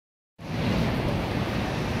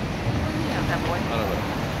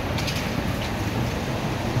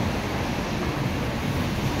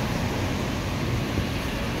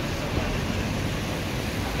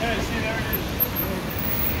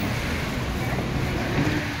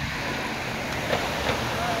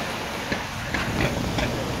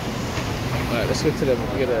Alright, let's go to them.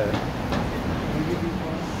 Get a.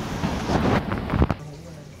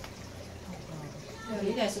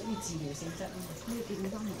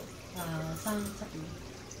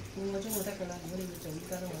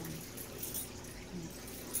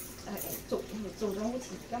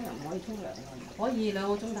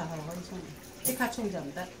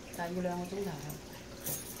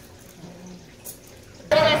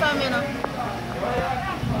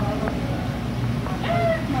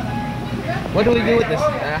 What do we do with this?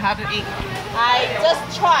 How to eat? I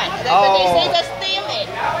just try. But they say just steam it.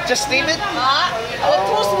 Just steam it?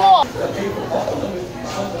 Too small.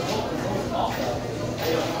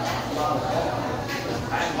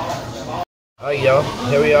 Alright, y'all.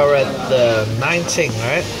 Here we are at the Ting,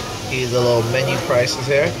 right? Here's the little menu prices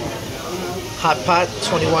here. Hot pot,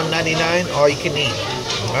 $21.99. All you can eat.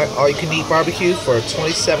 Alright, all you can eat barbecue for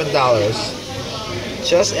 $27.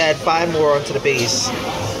 Just add 5 more onto the base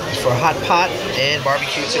for hot pot and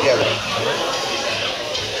barbecue together.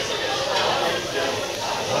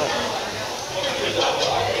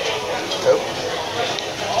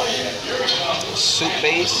 Soup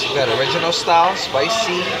base, we got original style,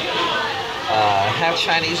 spicy, half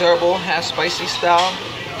Chinese herbal, half spicy style,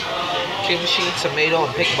 kimchi, tomato,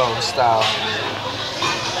 and pig bone style.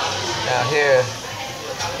 Now here,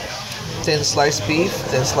 thin sliced beef,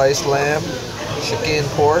 thin sliced lamb, chicken,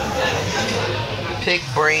 pork, pig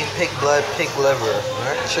brain, pig blood, pig liver,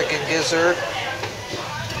 right? Chicken gizzard,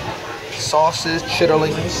 sauces,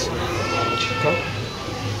 chitterlings. Okay.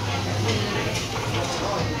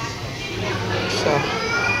 So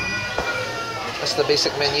that's the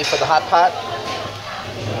basic menu for the hot pot.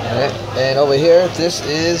 Right. And over here, this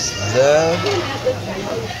is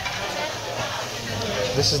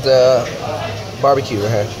the barbecue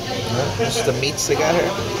right here. Right. This is the meats they got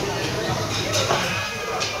here.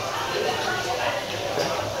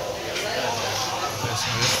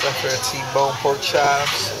 Stuff here, T-bone pork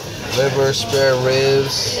chops, liver, spare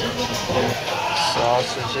ribs,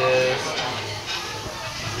 sausages,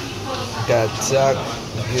 got duck,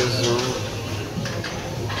 gizzard.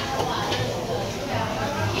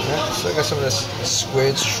 Yeah, so I got some of this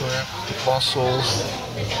squid, shrimp, mussels.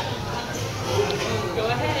 Go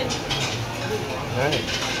ahead. Alright.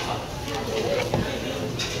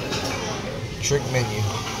 Drink menu.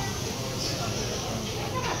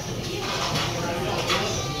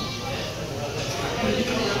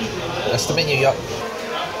 That's the menu, yup.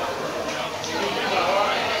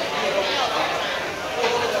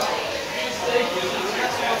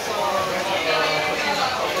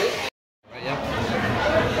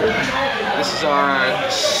 This is our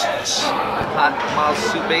hot mild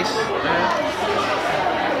soup base. So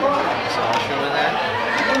I'll show you that.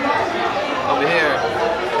 Over here,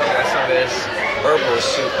 I got some of this herbal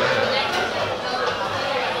soup.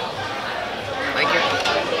 Thank you.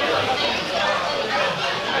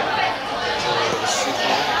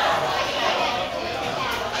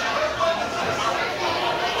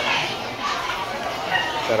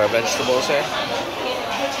 Got our vegetables here.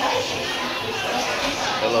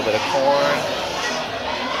 A little bit of corn,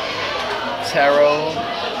 taro,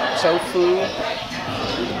 tofu.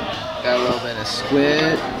 Got a little bit of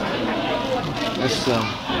squid. There's some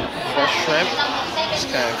fresh shrimp. It's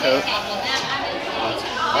kind of cooked.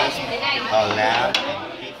 Oh, lamb.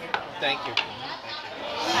 Thank you.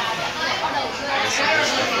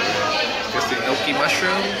 Got some gnocchi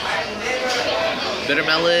mushroom, bitter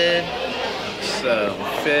melon, some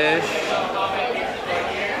fish.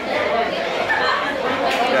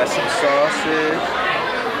 Got some sausage.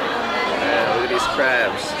 Yeah, look at these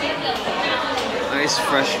crabs. Nice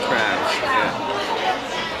fresh crabs. Yeah.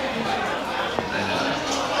 I know.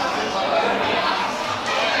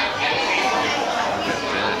 Look at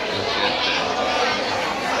that. Look at that.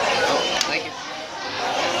 Oh, thank you.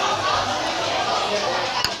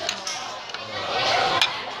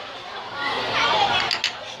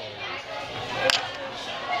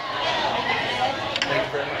 Thank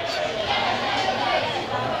you very much.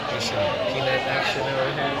 Peanut action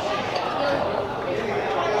over here.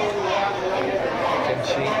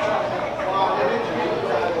 Kimchi.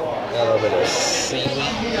 Got a little bit of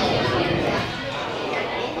seaweed.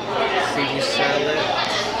 Seaweed salad.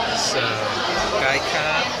 Some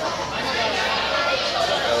daikon.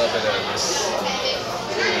 Got a little bit of this.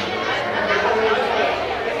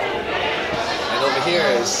 And over here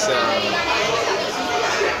is some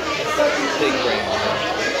Big brain.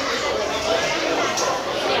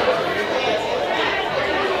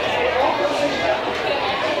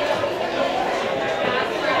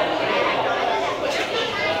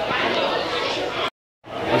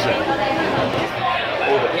 What's that?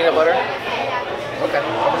 Oh, the peanut butter? Okay,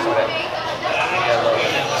 I'll put some of that. Got a little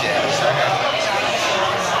jams right here.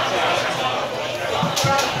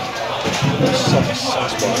 Some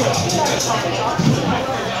sauce bar.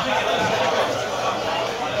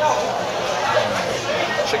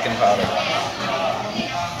 Chicken powder.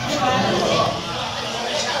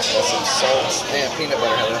 Got some salt and peanut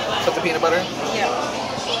butter, Heather. Put the peanut butter? Yeah.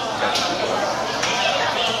 Okay.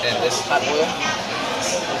 And this hot oil.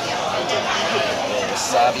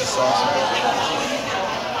 Wasabi sauce.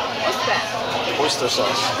 What's that? Oyster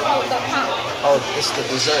sauce. Oh, the hot. Oh, it's the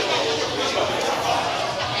dessert.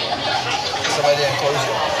 Somebody didn't close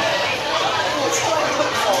it.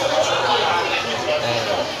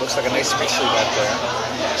 And looks like a nice mixture right there.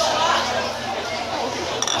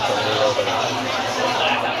 Put a little bit of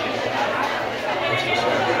oyster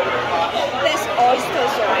sauce. This oyster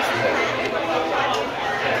sauce.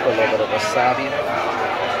 Put a little bit of wasabi in it.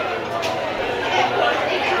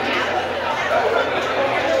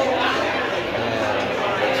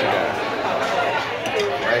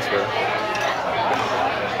 Iceberg.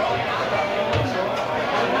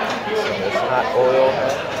 Some of this hot oil.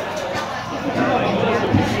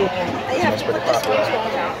 I have to put this which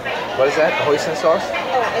one now? What is that? Hoisin sauce?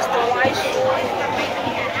 Oh, it's the white sauce.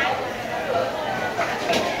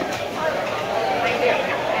 Right here.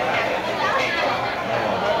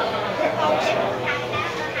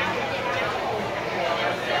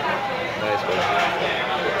 Nice, baby.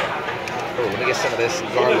 Oh, let me get some of this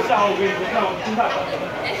garlic.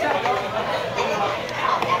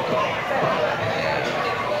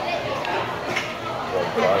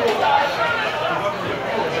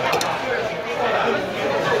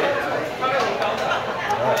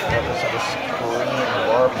 Alright, some of this Korean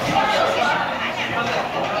barbecue sauce.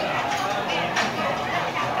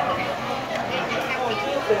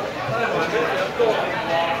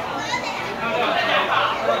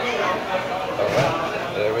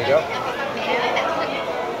 Alright, there we go.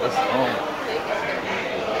 Let's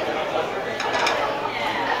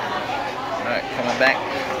Alright, coming back.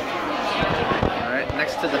 Alright,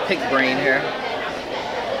 next to the pig brain here.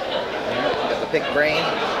 Alright, we got the pig brain.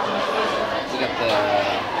 We got the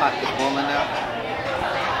pot that's boiling now.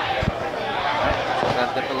 Alright, we're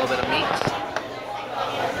gonna dip a little bit of meat.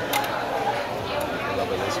 A little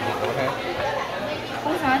bit of this meat over here.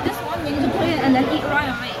 This one you need to put it and then eat right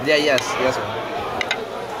away. Yeah, yes.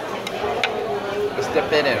 Let's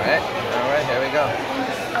dip it in, right? Alright, here we go.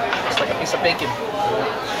 It's like a piece of bacon.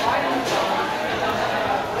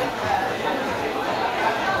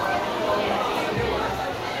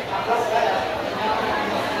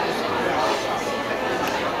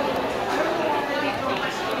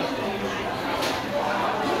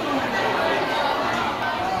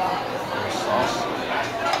 Sauce.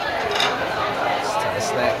 Let's try this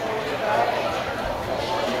thing.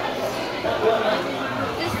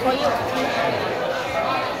 This for you.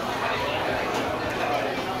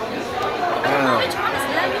 Which one is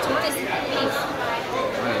lamb? Which one is beef?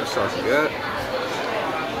 Man, this sauce is good.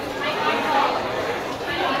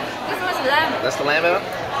 This one is lamb. That's the lamb in it?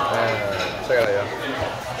 Check it out, y'all.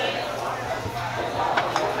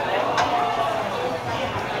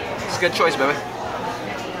 It's a good choice, baby.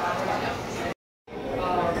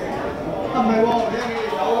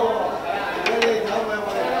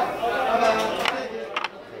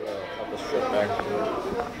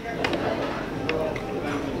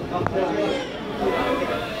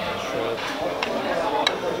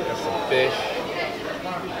 Got some fish.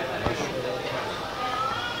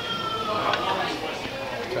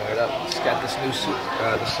 Turn it up. It's got this new soup,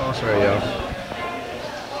 the sauce right, yo.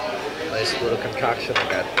 Nice little concoction I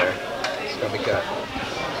got there. It's gonna be good.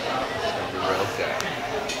 It's gonna be real good.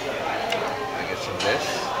 I get some of this.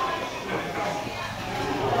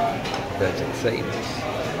 Veggie savings.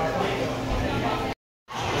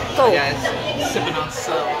 Go. Hey guys, sipping on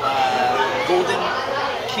some golden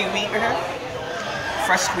kiwi right here.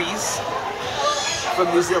 Fresh squeeze from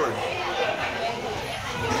New Zealand.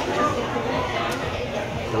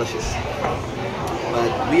 Delicious.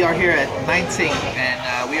 But we are here at Ting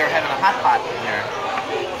and we are having a hot pot in here.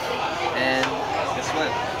 And guess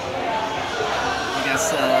what? We got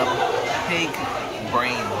some pig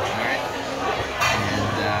brain, alright?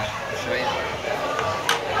 And I'll show you.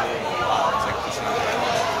 Check this out.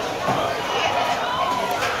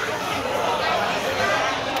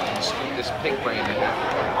 Scoop this pig brain in here.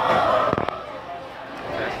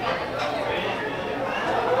 Okay.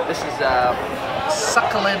 This is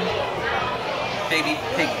suckling baby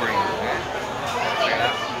pig brain. Right? Check it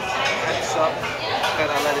out. Right, so,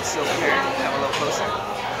 gonna let it soak here. Have a little closer.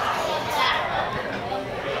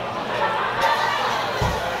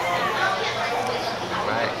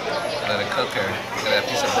 Right, let it cook here. Look at that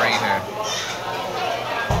piece of brain here.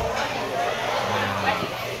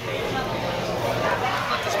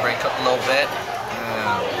 Let this brain cook a little bit.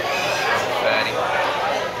 Fatty.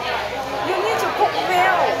 You need to cook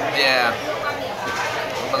well. Yeah.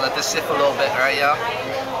 I'm gonna let this sit for a little bit, alright, y'all?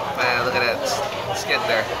 Man, look at that. It's getting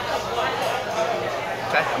there.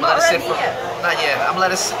 Okay, I'm gonna let it sit for. Not yet. I'm gonna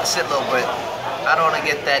let it sit a little bit. I don't wanna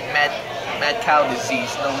get that mad cow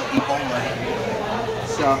disease, no Ebola.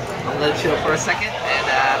 So, I'm gonna let it chill for a second, and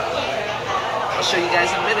I'll show you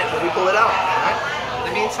guys in a minute when we pull it out. Alright?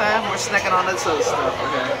 In the meantime, we're snacking on this other stuff.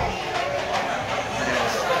 Okay.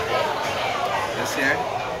 This here.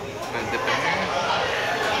 I'm gonna dip in here.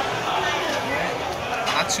 Alright.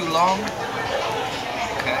 Not too long.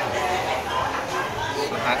 Okay.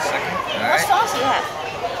 So hot second. Alright. What sauce you have?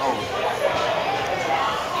 Oh.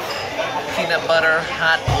 Peanut butter,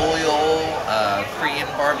 hot oil, Korean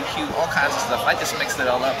BBQ, all kinds of stuff. I just mixed it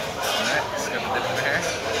all up. Alright, just gonna dip in here.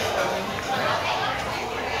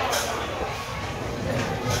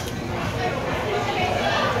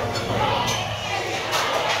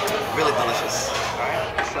 Really delicious.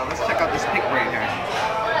 Alright, so let's check out this pig brain here.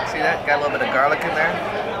 See that? Got a little bit of garlic in there.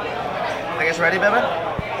 Think it's ready, baby?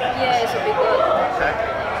 Yeah, it should be good. Okay.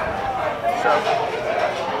 So,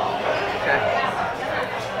 okay.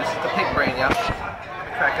 This is the pig brain, yeah.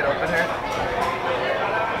 Crack it open here.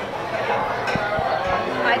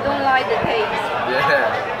 I don't like the taste.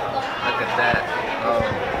 Yeah. Look at that. Oh.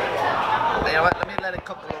 You know what? Let me let it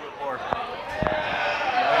cook a little bit more.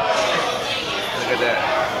 Look at that.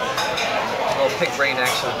 A little pig brain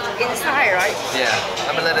action. Inside, right? Yeah.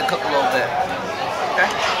 I'm gonna let it cook a little bit. Okay?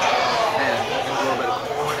 And a little bit of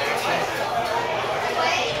corn action.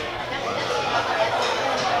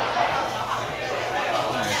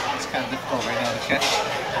 Alright, it's kind of difficult right now to catch.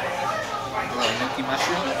 A little milky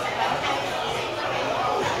mushroom.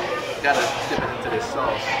 Gotta dip it into this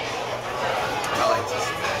sauce. I like to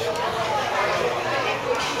smash it.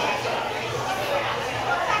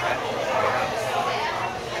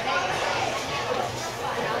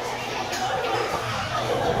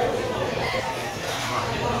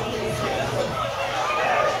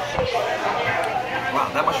 Wow,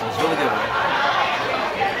 that mushroom is really good, right?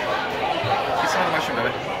 You saw the mushroom,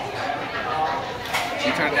 baby. Can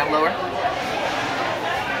you turn it down lower?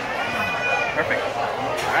 Perfect.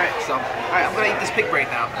 Alright, so, I'm gonna eat this pig brain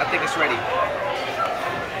now. I think it's ready.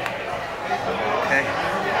 Okay.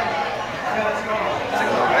 Take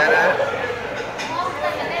a little bit of it.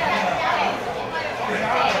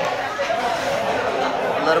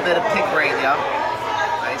 A little bit of pig brain, y'all.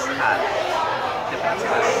 Nice and hot. Dip it into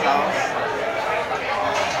the sauce.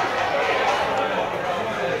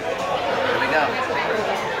 There we go.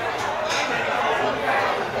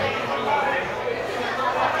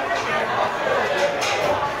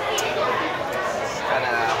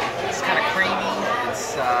 It's kind of creamy.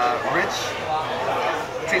 It's rich.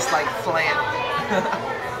 It tastes like flan.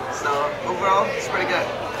 So overall, it's pretty good.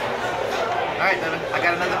 All right, Devin. I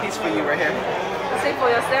got another piece for you right here. See for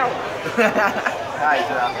yourself. All right,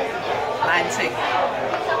 y'all. Ting.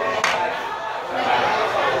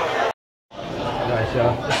 Alright,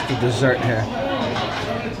 y'all. This is the dessert here.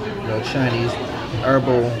 The Chinese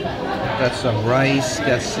herbal. Got some rice.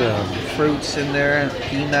 Got some fruits in there.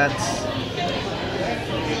 Peanuts.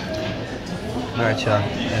 Alright, y'all.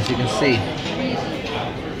 As you can see,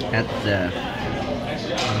 at the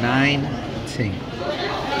 9 Ting.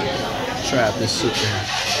 Try out this soup here.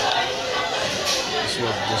 This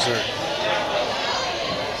little dessert.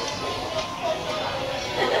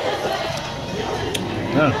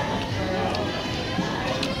 Yeah.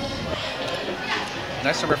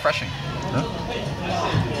 Nice and refreshing. Huh?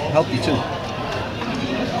 Healthy too.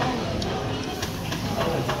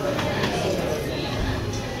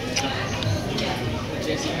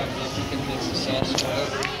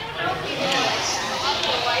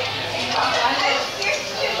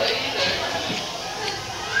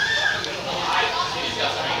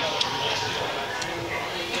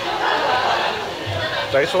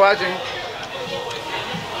 Thanks for watching.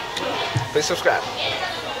 Please subscribe.